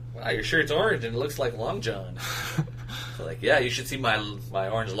wow, your shirt's orange and it looks like Long John. So like, yeah, you should see my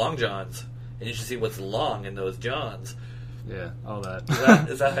orange Long Johns, and you should see what's long in those Johns. Yeah, all that.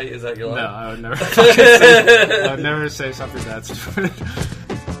 Is that your line? No, I would never say something that stupid.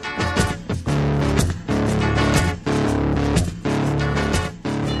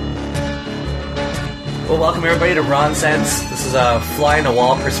 Well, welcome everybody to Ron Sense. This is a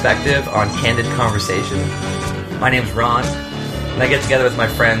fly-in-the-wall perspective on candid conversation. My name's Ron, and I get together with my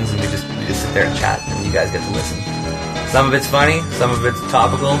friends, and we just sit there and chat, and you guys get to listen. Some of it's funny, some of it's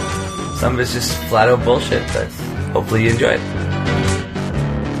topical, some of it's just flat-out bullshit, but hopefully you enjoy it.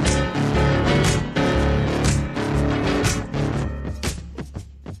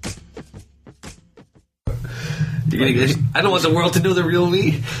 I don't want the world to know the real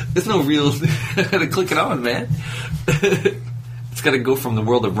me. There's no real... I gotta click it on, man. It's gotta go from the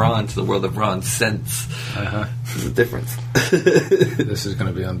world of Ron to the world of Ron Sense. Uh-huh. There's a difference. This is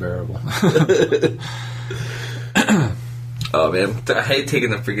gonna be unbearable. Oh, man. I hate taking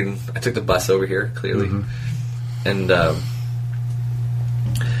the freaking... I took the bus over here, clearly. Mm-hmm. And,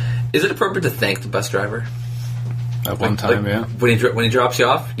 is it appropriate to thank the bus driver? At one time, yeah. When he drops you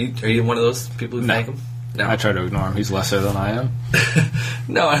off, are you one of those people who thank him? No. I try to ignore him. He's lesser than I am.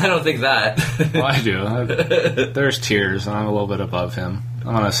 No, I don't think that. Well, I do. There's tiers, and I'm a little bit above him.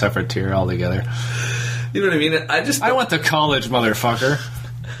 I'm on a separate tier altogether. You know what I mean? I went to college, motherfucker.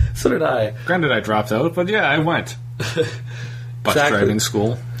 So did I. Granted, I dropped out, but yeah, I went. Bus driving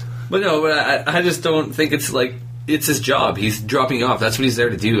school. But no, I just don't think it's like... It's his job. He's dropping you off. That's what he's there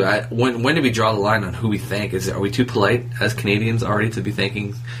to do. When do we draw the line on who we thank? Are we too polite as Canadians already to be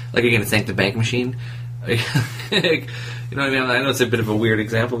thanking... Like, you're going to thank the bank machine? You know what I mean? I know it's a bit of a weird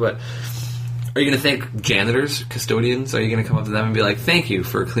example, but are you going to thank janitors, custodians? Are you going to come up to them and be like, thank you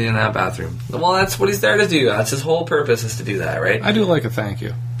for cleaning that bathroom? Well, that's what he's there to do. That's his whole purpose, is to do that, right? I do like a thank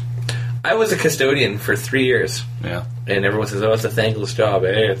you. I was a custodian for 3 years. Yeah. And everyone says, oh, it's a thankless job.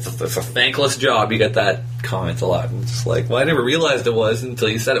 Hey, it's a thankless job. You get that comment a lot. And it's just like, well, I never realized it was until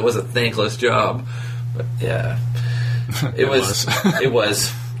you said it was a thankless job. But, yeah. It was. It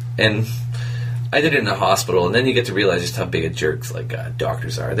was. And... I did it in a hospital, and then you get to realize just how big of jerks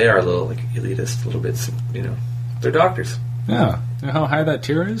doctors are. They are a little elitist, a little bit. They're doctors. Yeah, you know how high that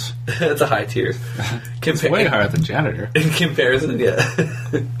tier is? It's a high tier. It's way higher than janitor. In comparison, yeah.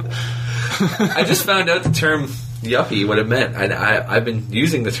 I just found out the term yuppie, what it meant. I've been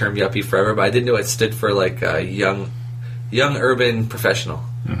using the term yuppie forever, but I didn't know it stood for young urban professional.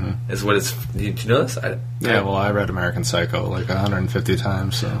 Mm-hmm. Is what it's. Did you know this? Well, I read American Psycho 150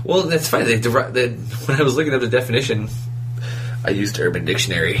 times. So. Well, that's fine. When I was looking at the definition, I used Urban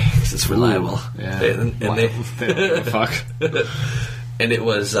Dictionary because it's reliable. Ooh, yeah. They fuck. And it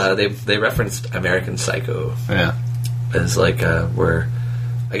was they referenced American Psycho. Yeah. As where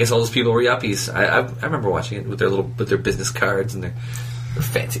I guess all those people were yuppies. I remember watching it with their business cards and their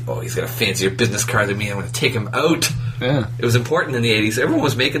fancy. Oh, he's got a fancier business card than me. I'm going to take him out. Yeah. It was important in the 80s. Everyone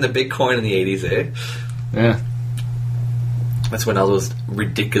was making the big coin in the 80s, eh? Yeah. That's when all those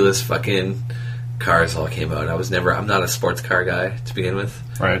ridiculous fucking cars all came out. I'm not a sports car guy to begin with.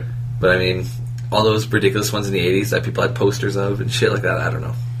 Right. But I mean, all those ridiculous ones in the 80s that people had posters of and shit like that, I don't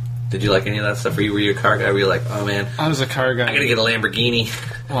know. Did you like any of that stuff? Were you a car guy? Were you like, oh man, I was a car guy. I gotta get a Lamborghini.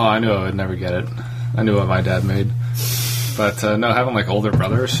 Well, I knew I would never get it. I knew what my dad made. But, no, having, older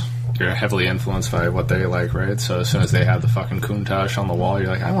brothers, you're heavily influenced by what they like, right? So as soon as they have the fucking Countach on the wall, you're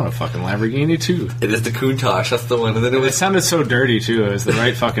like, I want a fucking Lamborghini, too. It is the Countach, that's the one. And then it sounded so dirty, too. It was the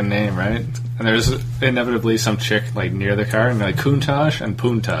right fucking name, right? And there's inevitably some chick, near the car, and you're like, Countach and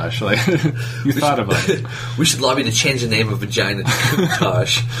Poontach. You thought about it. We should lobby to change the name of vagina to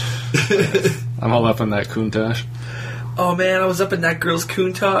Countach. I'm all up on that Countach. Oh man, I was up in that girl's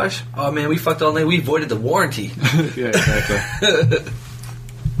Countach. Oh man, we fucked all night. We voided the warranty. Yeah, exactly.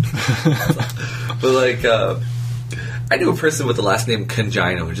 But I knew a person with the last name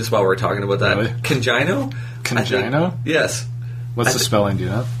Congino. Just while we're talking about that, really? Congino. Congino? Yes. What's the spelling? Do you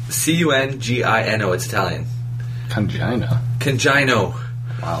know? Cungino. It's Italian. Congino.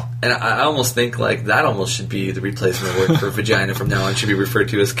 Wow. And I almost think that almost should be the replacement word for vagina from now on. Should be referred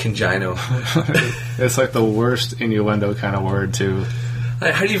to as congino. It's the worst innuendo kind of word too.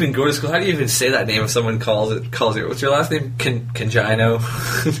 How do you even go to school? How do you even say that name if someone calls you? What's your last name? Congino.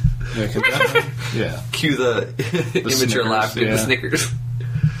 Yeah, Congino. Yeah. Cue the immature laugh. Yeah. The Snickers.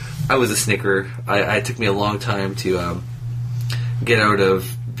 I was a snickerer. It took me a long time to get out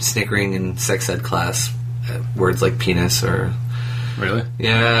of snickering in sex ed class. Words like penis or... Really?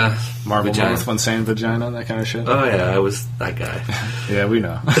 Yeah. Marble mouth when saying vagina, that kind of shit? Oh, yeah, I was that guy. Yeah, we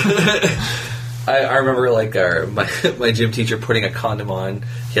know. I remember like my gym teacher putting a condom on.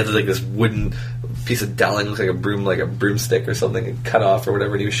 He had like this wooden piece of dowling, looked like a broomstick or something, and cut off or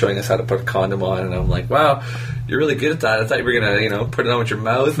whatever. And he was showing us how to put a condom on, and I'm like, wow, you're really good at that. I thought you were gonna, put it on with your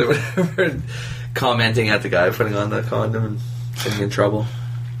mouth or whatever. And commenting at the guy putting on the condom and getting in trouble.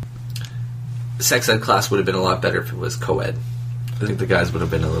 Sex ed class would have been a lot better if it was co-ed. I think the guys would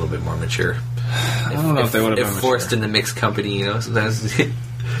have been a little bit more mature. I don't know if they would have been forced mature. in the mixed company, sometimes.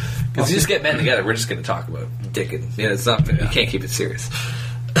 Because you just get men together, we're just going to talk about dicking. It's not. You can't keep it serious.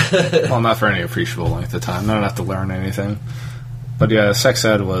 Well, not for any appreciable length of time. I don't have to learn anything. But yeah, sex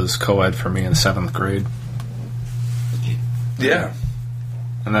ed was co-ed for me in 7th grade. Yeah.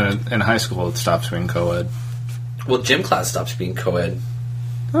 And then in high school, it stops being co-ed. Well, gym class stops being co-ed.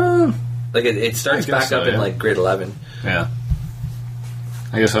 Like it starts I guess back so, up in yeah. like grade 11. Yeah.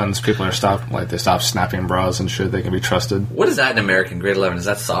 I guess once people are stopped, like they stop snapping bras and shit, they can be trusted. What is that in American? Grade 11? Is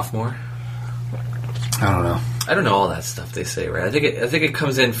that sophomore? I don't know. I don't know all that stuff they say, right? I think it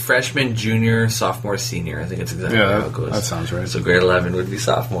comes in freshman, junior, sophomore, senior. I think it's exactly how it goes. That sounds right. So grade 11 would be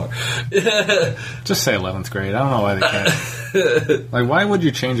sophomore. Just say 11th grade. I don't know why they can't. Like, why would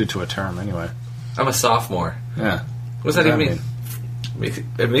you change it to a term anyway? I'm a sophomore. Yeah. What does that even mean?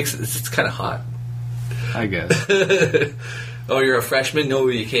 It's kind of hot. I guess. Oh, you're a freshman? No,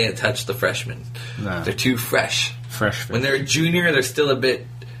 you can't touch the freshmen. No. They're too fresh. Fresh fish. When they're a junior, they're still a bit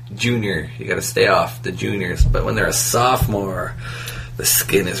junior. You got to stay off the juniors. But when they're a sophomore, the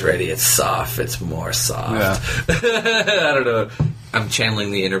skin is ready. It's soft. It's more soft. Yeah. I don't know. I'm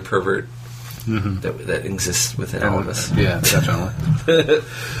channeling the inner pervert that exists within all of us. Yeah, definitely.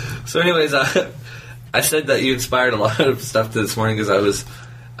 So anyways, I said that you inspired a lot of stuff this morning because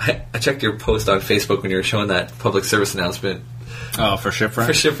I checked your post on Facebook when you were showing that public service announcement. Oh, for Shipwreck?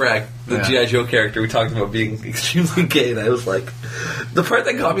 For Shipwreck, the G.I. Joe character we talked about being extremely gay, and I was like, the part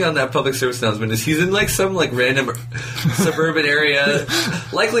that got me on that public service announcement is he's in like some like random suburban area,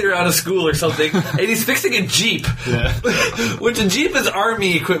 likely around a school or something, and he's fixing a Jeep. Yeah. Which a Jeep is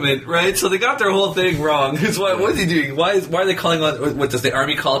army equipment, right? So they got their whole thing wrong. What is he doing? Why are they calling on? What does the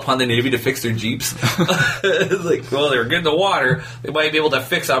army call upon the Navy to fix their Jeeps? It's like, well, they were getting the water. They might be able to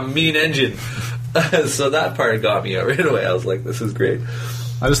fix a mean engine. So that part got me right away. I was like, this is great.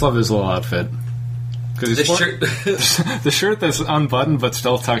 I just love his little outfit. The shirt. The shirt that's unbuttoned but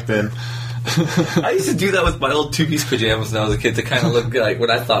still tucked in. I used to do that with my old two-piece pajamas when I was a kid to kind of look like what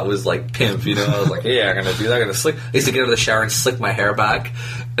I thought was like pimp, I was like, yeah, I'm going to do that. I'm going to slick. I used to get out of the shower and slick my hair back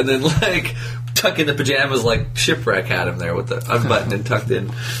and then like tuck in the pajamas like Shipwreck had him there with the unbuttoned and tucked in.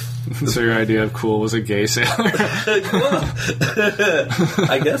 So your idea of cool was a gay sailor?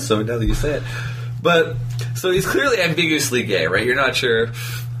 I guess so, now that you say it. But, so he's clearly ambiguously gay, right? You're not sure,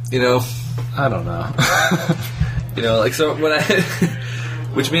 I don't know. Like, so when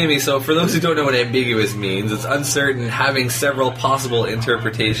which made me, so for those who don't know what ambiguous means, it's uncertain, having several possible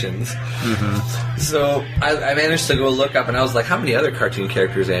interpretations. Mm-hmm. So I managed to go look up, and I was like, how many other cartoon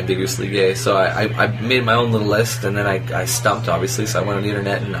characters are ambiguously gay? So I made my own little list, and then I stumped, obviously, so I went on the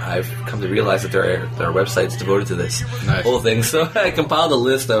internet, and I've come to realize that there are websites devoted to this whole thing. So I compiled a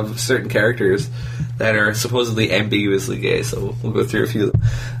list of certain characters that are supposedly ambiguously gay, so we'll go through a few of them.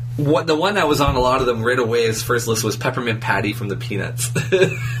 The one that was on a lot of them right away, his first list was Peppermint Patty from the Peanuts.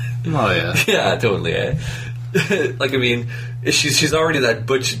 Oh, yeah. Yeah, totally, Like, I mean, she's already that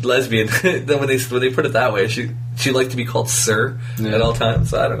butch lesbian. Then when they put it that way, she liked to be called Sir at all times.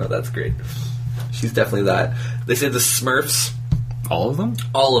 So I don't know, that's great. She's definitely that. They said the Smurfs. All of them?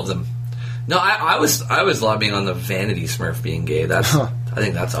 All of them. No, I was lobbying on the Vanity Smurf being gay. That's I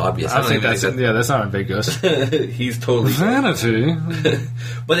think that's obvious. I think that's not ambiguous. He's totally Vanity.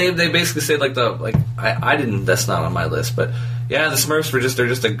 But they basically say I didn't. That's not on my list. But yeah, the Smurfs they're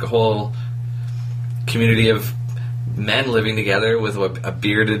just a whole community of men living together with a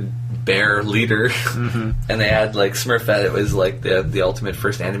bearded bear leader, and they had like Smurfette. It was like the ultimate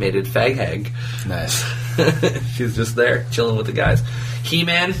first animated fag hag. Nice. She's just there chilling with the guys.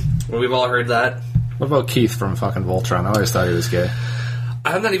 He-Man. Well, we've all heard that. What about Keith from fucking Voltron? I always thought he was gay.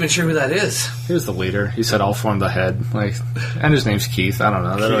 I'm not even sure who that is. He was the leader. He said, "I'll form the head." And his name's Keith. I don't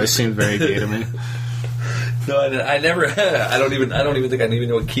know. That always seemed very gay to me. No, I never. I don't even think I even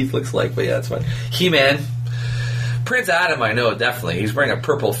know what Keith looks like. But yeah, it's fine. He-Man. Prince Adam, I know, definitely. He's wearing a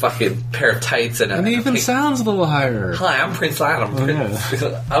purple fucking pair of tights and he even sounds a little higher. Hi, I'm Prince Adam.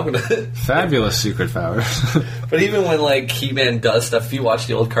 I'm gonna fabulous secret powers. But even when like He-Man does stuff, if you watch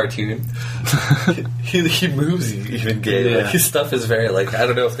the old cartoon, he moves even gay. Yeah. Like, his stuff is very like I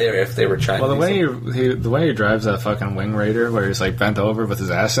don't know if they were trying. Well, to the way he drives that fucking Wing Raider, where he's like bent over with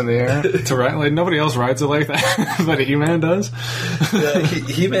his ass in the air to ride, like nobody else rides it like that, but He-Man does. Yeah,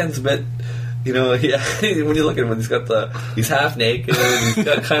 He-Man's a bit. You know, yeah. When you look at him, he's half naked. And he's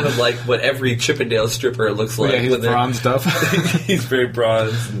got kind of like what every Chippendale stripper looks like. Yeah, he's bronzed up. He's very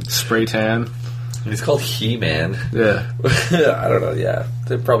bronzed. Spray tan. He's called He-Man. Yeah. I don't know, yeah.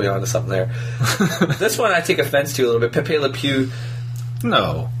 They're probably onto something there. This one I take offense to a little bit. Pepe Le Pew.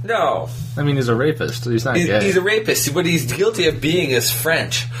 No. I mean, he's a rapist. He's not gay. He's a rapist. What he's guilty of being is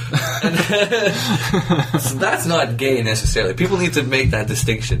French. And so that's not gay necessarily. People need to make that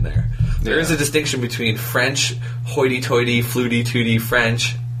distinction there. There is a distinction between French, hoity-toity, fluty-tooty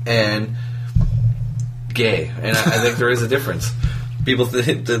French, and gay. And I think there is a difference. People,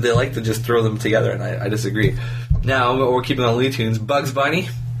 they like to just throw them together, and I disagree. Now, we're keeping on Looney Tunes. Bugs Bunny.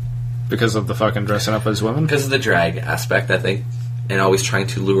 Because of the fucking dressing up as women? Because of the drag aspect, I think. And always trying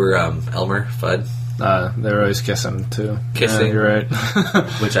to lure Elmer Fudd. They're always kissing, too. Kissing. Yeah, you're right.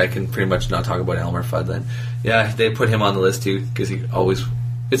 Which I can pretty much not talk about Elmer Fudd then. Yeah, they put him on the list, too, because he always...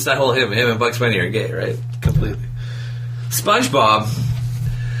 It's that whole him and Bugs Bunny are gay, right? Completely. SpongeBob.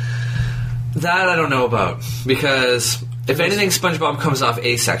 That I don't know about. Because, if anything, SpongeBob comes off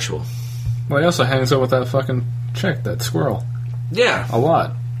asexual. Well, he also hangs out with that fucking chick, that squirrel. Yeah. A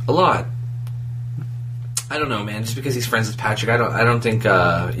lot. I don't know, man. Just because he's friends with Patrick, I don't think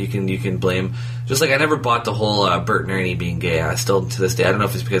you can blame. Just like I never bought the whole Bert and Ernie being gay. I still to this day I don't know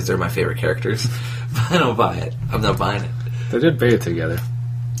if it's because they're my favorite characters. But I don't buy it. I'm not buying it. They did bathe together.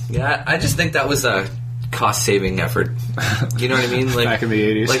 Yeah, I just think that was a cost-saving effort. You know what I mean? Like back in the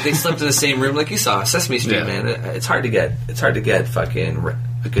 80s, like they slept in the same room, like you saw Sesame Street, man. It's hard to get. It's hard to get fucking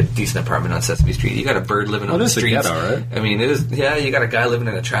a good, decent apartment on Sesame Street. You got a bird living on the streets. Ghetto, right? I mean, it is. Yeah, you got a guy living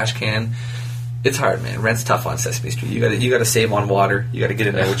in a trash can. It's hard, man. Rent's tough on Sesame Street. You got to save on water. You got to get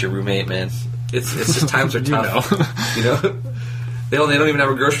in there with your roommate, man. It's just times are tough. You know. They don't even have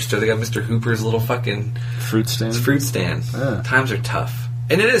a grocery store. They got Mr. Hooper's little fucking fruit stand. Yeah. Times are tough.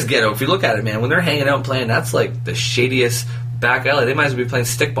 And it is ghetto. If you look at it, man, when they're hanging out and playing, that's like the shadiest back alley. They might as well be playing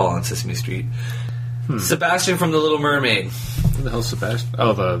stickball on Sesame Street. Sebastian from The Little Mermaid. What the hell's Sebastian?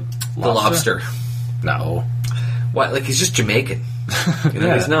 Oh, the lobster. No. What? Like, he's just Jamaican. You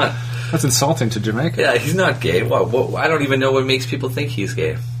know, he's not. That's insulting to Jamaica. Yeah, he's not gay. What? I don't even know what makes people think he's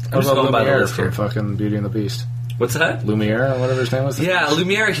gay. I'm just going by the list from fucking Beauty and the Beast. What's that? Lumiere, or whatever his name was? Yeah,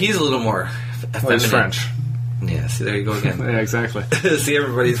 Lumiere, he's a little more effeminate. Well, he's French. Yeah, see, there you go again. Yeah, exactly. See,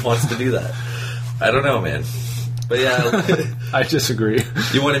 everybody wants to do that. I don't know, man. But yeah. I disagree.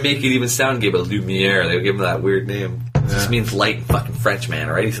 You want to make it even sound gay, but Lumiere, they'll give him that weird name. It just means light in fucking French, man,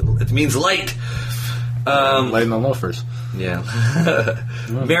 alright? It means light. Light in the loafers. Yeah.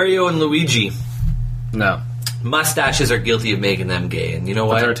 Mario and Luigi. No. Mustaches are guilty of making them gay, and you know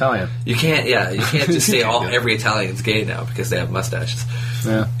what? But they're Italian. You can't just say every Italian's gay now because they have mustaches.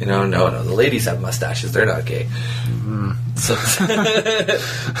 Yeah. You know, no. The ladies have mustaches; they're not gay. So,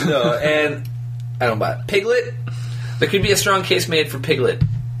 no, and I don't buy it. Piglet. There could be a strong case made for Piglet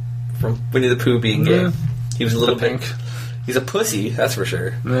from Winnie the Pooh being gay. He was a little pink. He's a pussy, that's for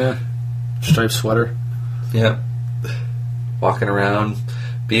sure. Yeah. Striped sweater. Yeah. Walking around,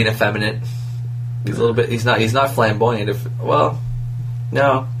 being effeminate. He's a little bit. He's not flamboyant.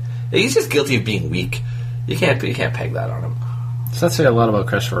 No, he's just guilty of being weak. You can't peg that on him. Does that say a lot about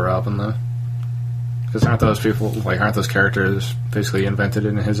Christopher Robin, though? Because aren't those characters basically invented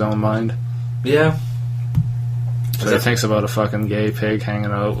in his own mind? Yeah. So he thinks about a fucking gay pig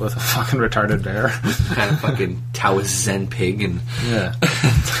hanging out with a fucking retarded bear. Kind of fucking Taoist Zen pig, and yeah.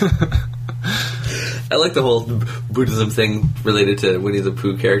 I like the whole Buddhism thing related to Winnie the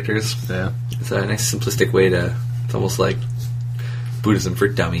Pooh characters. Yeah. It's a nice simplistic way to... It's almost like Buddhism for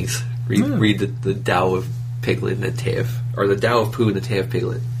dummies. Read the Tao of Piglet and the Tale of... Or the Tao of Pooh and the Tale of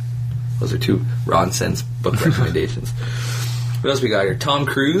Piglet. Those are two Ron Sense book recommendations. What else we got here? Tom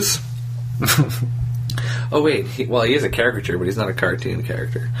Cruise. Oh, wait. He is a caricature, but he's not a cartoon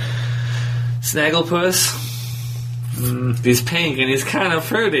character. Snagglepuss. He's pink and he's kind of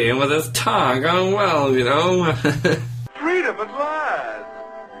fruity, and with his tongue going well, you know. Freedom at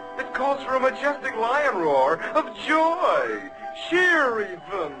last! It calls for a majestic lion roar of joy, cheer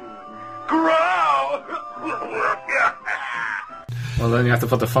even, growl. Well, then you have to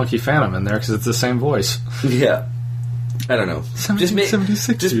put the Funky Phantom in there because it's the same voice. Yeah. I don't know.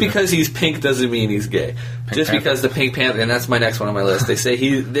 Just because he's pink doesn't mean he's gay. Because the Pink Panther, and that's my next one on my list. They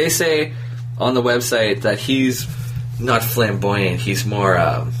say on the website that he's not flamboyant. He's more,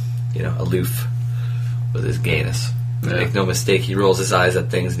 aloof with his gayness. Yeah. Make no mistake, he rolls his eyes at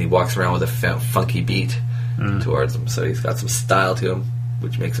things and he walks around with a funky beat towards them. So he's got some style to him,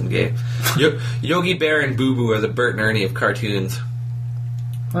 which makes him gay. Yogi Bear and Boo Boo are the Bert and Ernie of cartoons.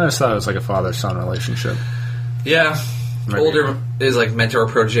 I just thought it was like a father-son relationship. Yeah. Maybe. Older is like mentor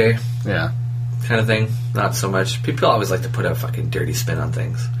protege. Yeah. kind of thing. Not so much. People always like to put a fucking dirty spin on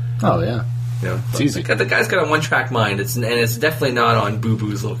things. Oh, yeah. You know, It's easy. The guy's got a one-track mind. And it's definitely not on Boo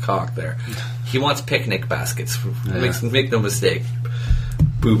Boo's little cock there. He wants picnic baskets. Make no mistake.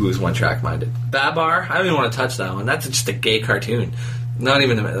 Boo Boo's one-track minded. Babar, I don't even want to touch that one. That's just a gay cartoon. Not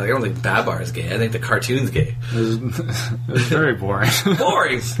even, I don't think Babar is gay. I think the cartoon's gay. It was very boring.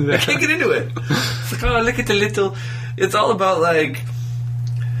 Boring. I can't get into it. It's like, oh, look at the little... It's all about, like...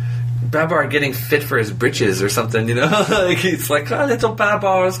 Babar getting fit for his britches or something, you know? Like, it's like, oh, little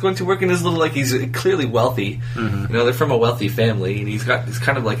Babar is going to work in his little, like, he's clearly wealthy. Mm-hmm. You know, they're from a wealthy family, and he's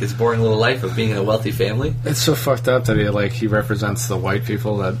kind of like his boring little life of being in a wealthy family. It's so fucked up that he represents the white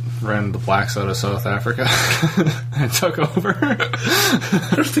people that ran the blacks out of South Africa and took over.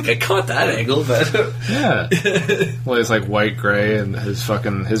 I don't think I caught that angle, but... Yeah. Well, he's like white, gray, and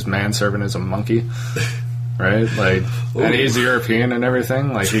his manservant is a monkey. Right? Like, and he's European and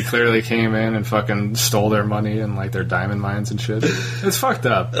everything. Like, he clearly came in and fucking stole their money and, like, their diamond mines and shit. It's fucked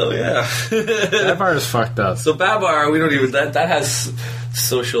up. Oh, yeah. Babar is fucked up. So, Babar, we don't even... That has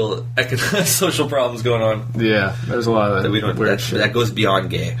social problems going on. Yeah, there's a lot of weird shit. That goes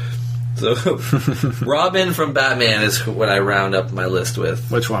beyond gay. So, Robin from Batman is what I round up my list with.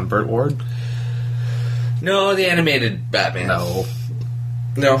 Which one? Burt Ward? No, the animated Batman.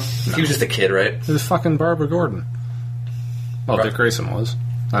 No, he was just a kid, right? It was fucking Barbara Gordon. Well, Dick Grayson was.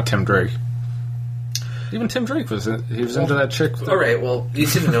 Not Tim Drake. Even Tim Drake was into that chick. Alright, well, you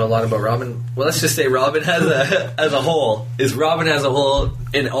seem to know a lot about Robin. Well, let's just say Robin as a whole. Is Robin as a whole,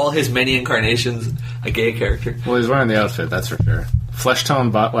 in all his many incarnations, a gay character? Well, he's wearing the outfit, that's for sure. Flesh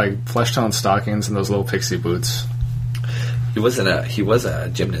tone stockings and those little pixie boots. He was a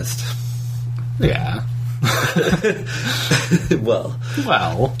gymnast. Yeah. well,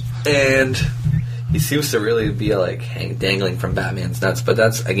 and he seems to really be like dangling from Batman's nuts. But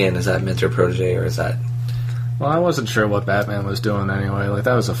that's, again, is that mentor protege or is that? Well, I wasn't sure what Batman was doing anyway. Like,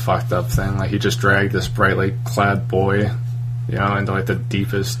 that was a fucked up thing. Like, he just dragged this brightly clad boy, you know, into like the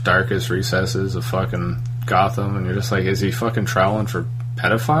deepest, darkest recesses of fucking Gotham, and you're just like, is he fucking traveling for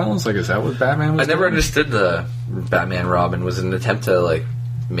pedophiles? Like, is that what Batman was? I never understood the Batman Robin. Was it an attempt to like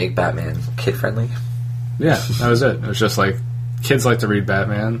make Batman kid friendly? Yeah, that was it. It was just like, kids like to read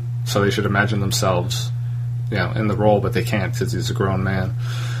Batman, so they should imagine themselves, you know, in the role, but they can't because he's a grown man.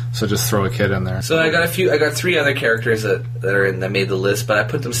 So just throw a kid in there. So I got 3 other characters that made the list, but I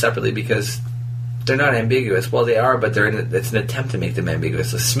put them separately because they're not ambiguous. Well, they are, but it's an attempt to make them ambiguous.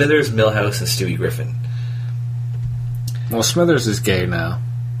 So Smithers, Milhouse, and Stewie Griffin. Well, Smithers is gay now.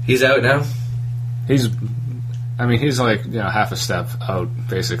 He's out now? He's like, you know, half a step out,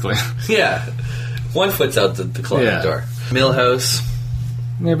 basically. Yeah. 1 foot's out the closet door. Milhouse.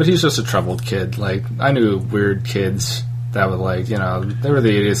 Yeah, but he's just a troubled kid. Like, I knew weird kids that would, like, you know, they were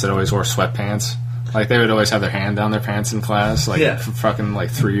the idiots that always wore sweatpants. Like, they would always have their hand down their pants in class, like, for fucking,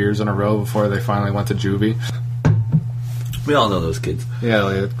 like, 3 years in a row before they finally went to juvie. We all know those kids. Yeah,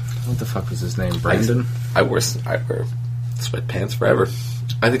 like, what the fuck was his name? Brandon? I wore sweatpants forever.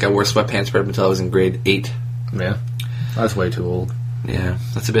 I think I wore sweatpants forever until I was in grade 8. Yeah. That's way too old. Yeah,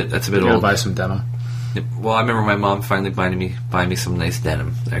 that's a bit You old. gotta buy some denim. Well, I remember my mom finally buying me some nice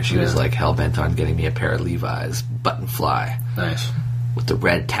denim. There, she was like hell bent on getting me a pair of Levi's button fly. Nice. With the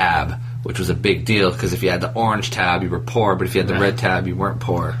red tab, which was a big deal because if you had the orange tab, you were poor, but if you had the red tab, you weren't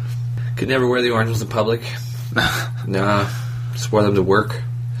poor. Could never wear the orange ones in public. Nah, just wore them to work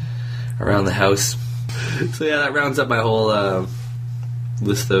around the house. So yeah, that rounds up my whole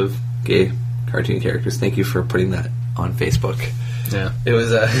list of gay cartoon characters. Thank you for putting that on Facebook. Yeah, it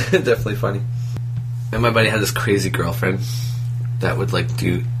was definitely funny. And my buddy had this crazy girlfriend that would like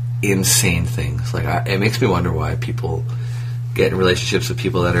do insane things. Like, it makes me wonder why people get in relationships with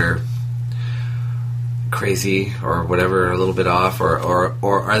people that are crazy or whatever, a little bit off, or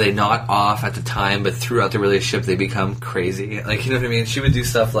are they not off at the time, but throughout the relationship they become crazy? Like, you know what I mean? She would do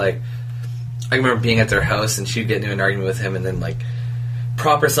stuff like, I remember being at their house and she'd get into an argument with him and then like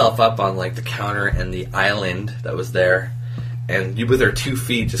prop herself up on like the counter and the island that was there. And you, with her 2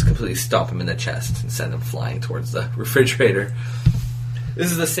 feet, just completely stomp him in the chest and send him flying towards the refrigerator.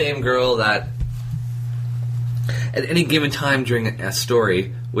 This is the same girl that, at any given time during a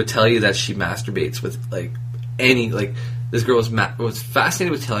story, would tell you that she masturbates with, like, this girl was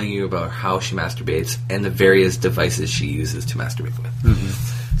fascinated with telling you about how she masturbates and the various devices she uses to masturbate with.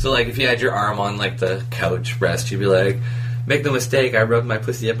 Mm-hmm. So, like, if you had your arm on, like, the couch rest, she'd be like, make no mistake, I rubbed my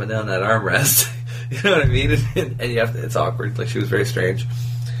pussy up and down that armrest. You know what I mean? And it's awkward. Like, she was very strange.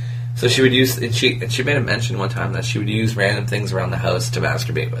 So she would use, and she made a mention one time that she would use random things around the house to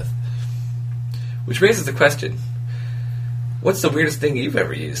masturbate with. Which raises the question, what's the weirdest thing you've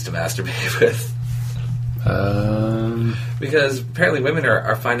ever used to masturbate with? Because apparently women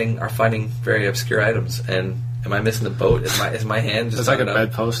are finding very obscure items. And am I missing the boat? Is my hand just It's like a not enough?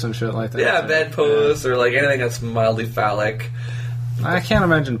 bedpost and shit like that. Yeah, bedpost or like anything that's mildly phallic. I can't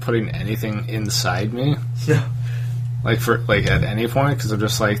imagine putting anything inside me. No. Like at any point, because they're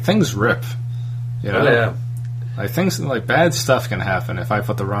just like things rip. You know, Oh, yeah. like things like bad stuff can happen if I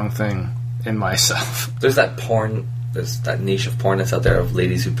put the wrong thing in myself. There's that porn. There's that niche of porn that's out there of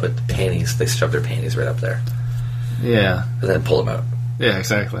ladies who put panties. They shove their panties right up there Yeah, and then pull them out. yeah,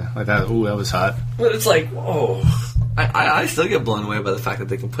 exactly. Like that. Ooh, that was hot. But it's like, whoa. I still get blown away by the fact that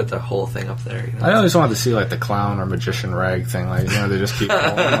they can put the whole thing up there. You know? I always wanted to see like the clown or magician rag thing. Like they just keep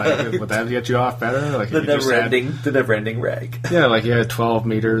going. Like, would that get you off better? Like if you just had- The never-ending rag. Yeah, like you had 12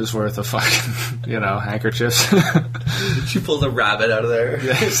 meters worth of fucking handkerchiefs. She pulls a rabbit out of there.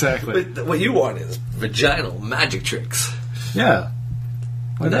 Yeah, exactly. But what you want is vaginal magic tricks. Yeah,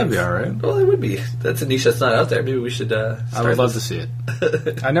 well, that'd be all right. Well, it would be. That's a niche that's not out there. Maybe we should. I would love to see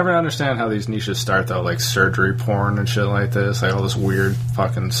it. I never understand how these niches start though, like surgery porn and shit like this, like all this weird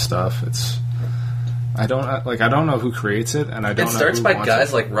fucking stuff. I don't know who creates it, and I don't. It know starts who by wants guys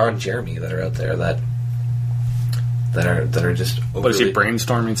it. like Ron Jeremy that are out there that are just. What is he overly-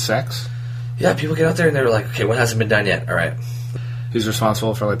 brainstorming sex? Yeah, people get out there and they're like, okay, what hasn't been done yet? All right. He's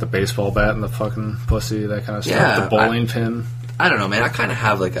responsible for like the baseball bat and the fucking pussy, that kind of stuff. Yeah, the bowling pin. I don't know, man. I kind of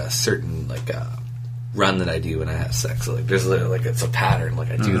have like a certain run that I do when I have sex. Like there's like it's a pattern. Like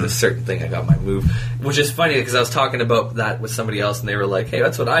I do this certain thing. I got my move, which is funny because I was talking about that with somebody else, and they were like, "Hey,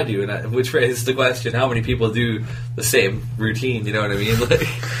 that's what I do," which raises the question: how many people do the same routine? You know what I mean? Like,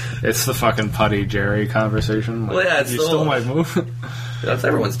 It's the fucking Putty Jerry conversation. Like, Well, yeah, it's you the stole whole- my move. that's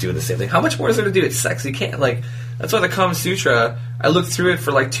everyone's doing the same thing. How much more is there to do? It's sex. You can't like. That's why the Kama Sutra. I looked through it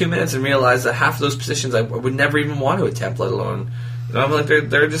for like 2 minutes and realized that half of those positions I would never even want to attempt, let alone. You know, I'm like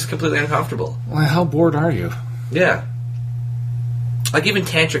they're just completely uncomfortable. Well, how bored are you? Yeah. Like even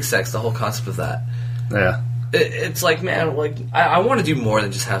tantric sex, the whole concept of that. Yeah. It's like, man, like I want to do more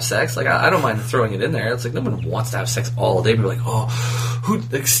than just have sex. Like I don't mind throwing it in there. It's like no one wants to have sex all day. People are like, oh, who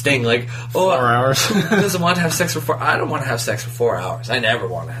like Sting? Like, oh, 4 hours. who doesn't want to have sex for 4? I don't want to have sex for 4 hours. I never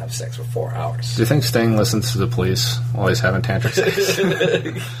want to have sex for 4 hours. Do you think Sting listens to the police while he's having tantric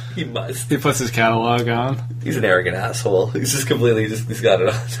sex? He must. He puts his catalog on. He's an arrogant asshole. He's just completely he's got it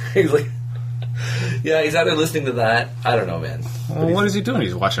on. He's like, yeah, he's either listening to that. I don't know, man. Well, what is he doing?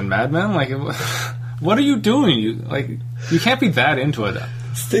 He's watching Mad Men? Like, what are you doing? You can't be that into it.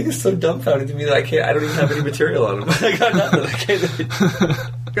 Sting is so dumbfounded to me that I don't even have any material on him. I got nothing.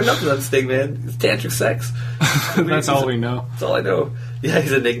 I got nothing on Sting, man. It's tantric sex. That's all we know. That's all I know. Yeah,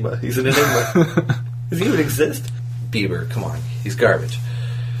 he's an enigma. He's an enigma. Does he even exist? Bieber, come on. He's garbage.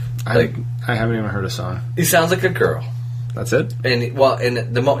 I haven't even heard a song. He sounds like a girl. That's it? And,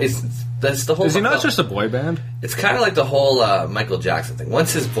 that's the whole... Is he not just a boy band? It's kind of like the whole Michael Jackson thing.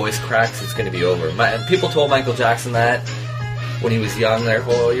 Once his voice cracks, it's going to be over. People told Michael Jackson that when he was young. They're,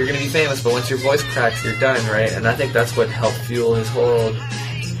 well, you're going to be famous, but once your voice cracks, you're done, right? And I think that's what helped fuel his whole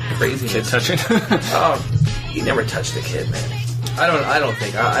craziness. Kid touching? He never touched a kid, man. I don't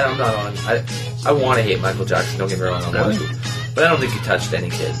think. I'm not on. I want to hate Michael Jackson. Don't get me wrong. I want Really? to, but I don't think he touched any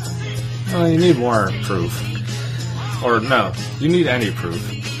kid. Well, you need more proof. Or, no, you need any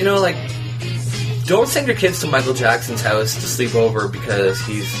proof. You know, like, don't send your kids to Michael Jackson's house to sleep over because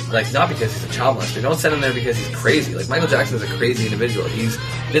he's, like, not because he's a child molester. Don't send him there because he's crazy. Like, Michael Jackson is a crazy individual. He's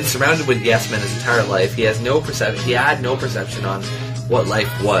been surrounded with yes men his entire life. He has no perception. He had no perception on what life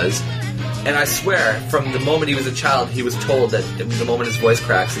was. And I swear, from the moment he was a child, he was told that the moment his voice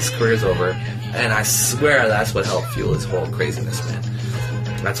cracks, his career's over. And I swear that's what helped fuel his whole craziness, man.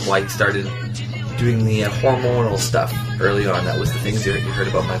 That's why he started doing the hormonal stuff early on. That was the things you heard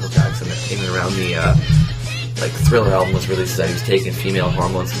about Michael Jackson that came in around the Thriller album was released, that he was taking female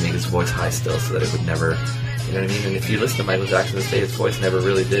hormones to make his voice high still so that it would never, you know what I mean? And if you listen to Michael Jackson to say his voice never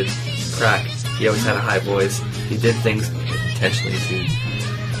really did crack. He always had a high voice. He did things intentionally to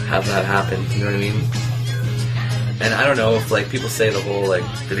have that happen, you know what I mean? And I don't know if, like, people say the whole, like,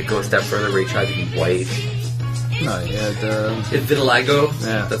 did it go a step further where he tried to be white? No, he had, It's vitiligo.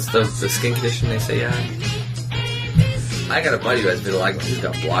 Yeah. That's the skin condition they say, yeah. I got a buddy who has vitiligo. He's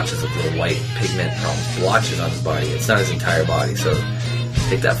got blotches of little white pigment problems. Blotches on his body. It's not his entire body, so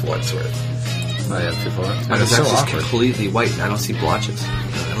take that for what it's worth. no, yeah, people. And Michael it's so Jackson's awkward. completely white, and I don't see blotches.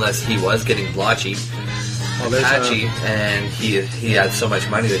 Unless he was getting blotchy, Well, there's patchy, and he had so much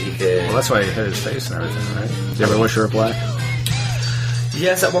money that he could... well, that's why he hit his face and everything, right? Did you ever wish you were black?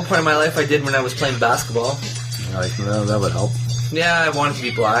 Yes, at one point in my life I did when I was playing basketball. Like, no, that would help. Yeah, I wanted to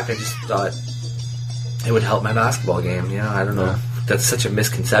be black. I just thought it would help my basketball game. Yeah, I don't know. Yeah. that's such a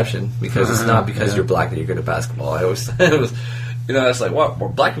misconception because it's not because you're black that you're good at basketball. I always it was, it's like what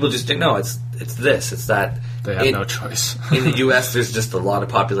black people just didn't know. It's this. It's that They have no choice. in the U.S., there's just a lot of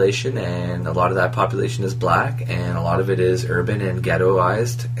population, and a lot of that population is black, and a lot of it is urban and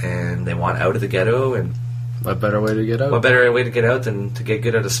ghettoized, and they want out of the ghetto. And What better way to get out? what better way to get out than to get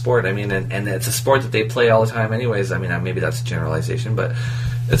good at a sport? I mean, and it's a sport that they play all the time, anyways. I mean, maybe that's a generalization, but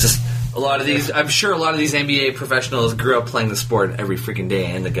it's just a lot of these. I'm sure a lot of these NBA professionals grew up playing the sport every freaking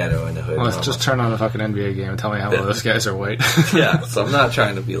day in the ghetto in the hood. Well, let's just turn on a fucking NBA game and tell me how many of those guys are white. Yeah, so I'm not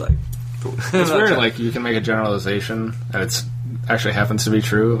trying to be like. It's weird, like, you can make a generalization, and it's actually happens to be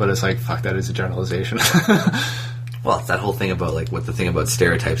true, but it's like, fuck, that is a generalization. Well, it's that whole thing about, like, what the thing about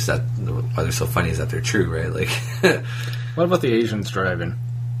stereotypes that why they're so funny is that they're true, right? Like, What about the Asians driving?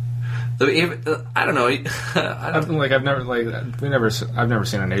 I don't know. I've never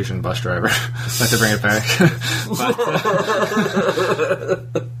seen an Asian bus driver. Not to bring it back.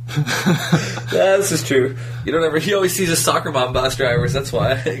 Yeah, this is true. You always see the soccer mom bus drivers. That's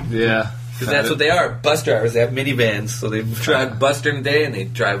why. Yeah, Because that's what they are. Bus drivers. They have minivans, so they drive bus during the day and they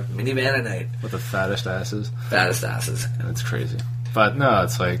drive minivan at night. with the fattest asses. Fattest asses. And it's crazy. But no,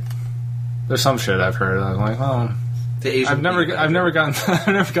 it's like there's some shit I've heard. I'm like, oh, The Asian I've never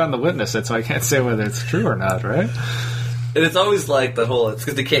people. gotten to witness it, so I can't say whether it's true or not, right? And it's always like the whole. It's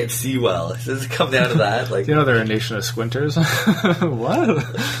because they can't see well. Does it come down to that? Like, Do you know they're a nation of squinters? What?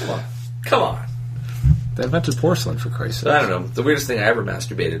 come on. They invented porcelain, for Christ's sake. I don't know. The weirdest thing I ever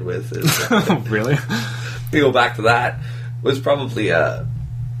masturbated with is. Really? We go back to that. Was probably the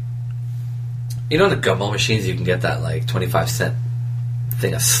gumball machines you can get that like 25-cent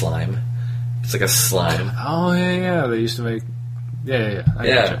thing of slime. It's like a slime. Oh yeah. They used to make. Yeah. I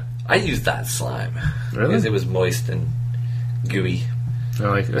gotcha. I used that slime Really? because it was moist and gooey. They're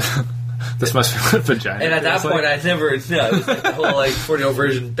like, this must be what vagina. And at that feels point, like. I never. No, it was like the whole like 40-year-old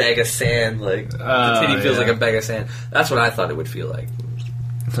version bag of sand. Like the titty feels yeah. like a bag of sand. That's what I thought it would feel like.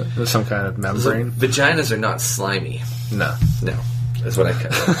 There's some kind of So membrane. vaginas are not slimy. No. No, that's what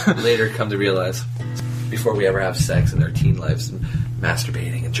I later come to realize. Before we ever have sex in their teen lives, and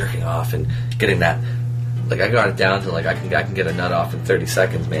masturbating and jerking off and getting that, like I got it down to like I can get a nut off in 30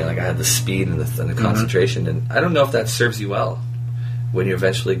 seconds, man. Like I had the speed and the concentration, and I don't know if that serves you well when you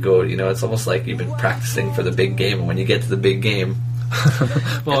eventually go. It's almost like you've been practicing for the big game, and when you get to the big game,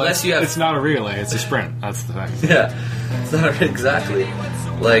 Well, unless you have- it's not a relay; it's a sprint. That's the thing. yeah, it's not exactly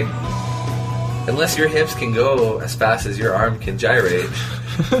like unless your hips can go as fast as your arm can gyrate.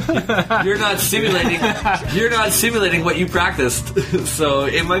 You're not simulating what you practiced, so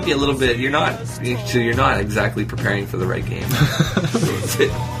it might be a little bit. You're not exactly preparing for the right game.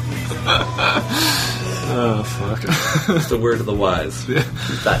 Oh fuck! It's the word of the wise. Keep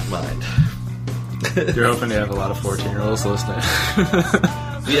that in mind. You're hoping to have a lot of 14-year-olds listening.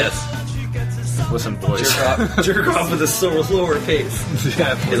 Yes, Listen, boys. jerk off with a slower pace.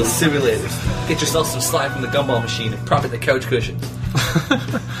 Yeah, It'll simulate it. Get yourself some slime from the gumball machine and prop it in the couch cushions.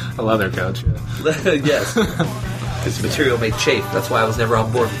 a leather couch. Yeah. Yes, because the material may chafe. That's why I was never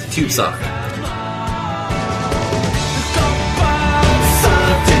on board with the tube sock.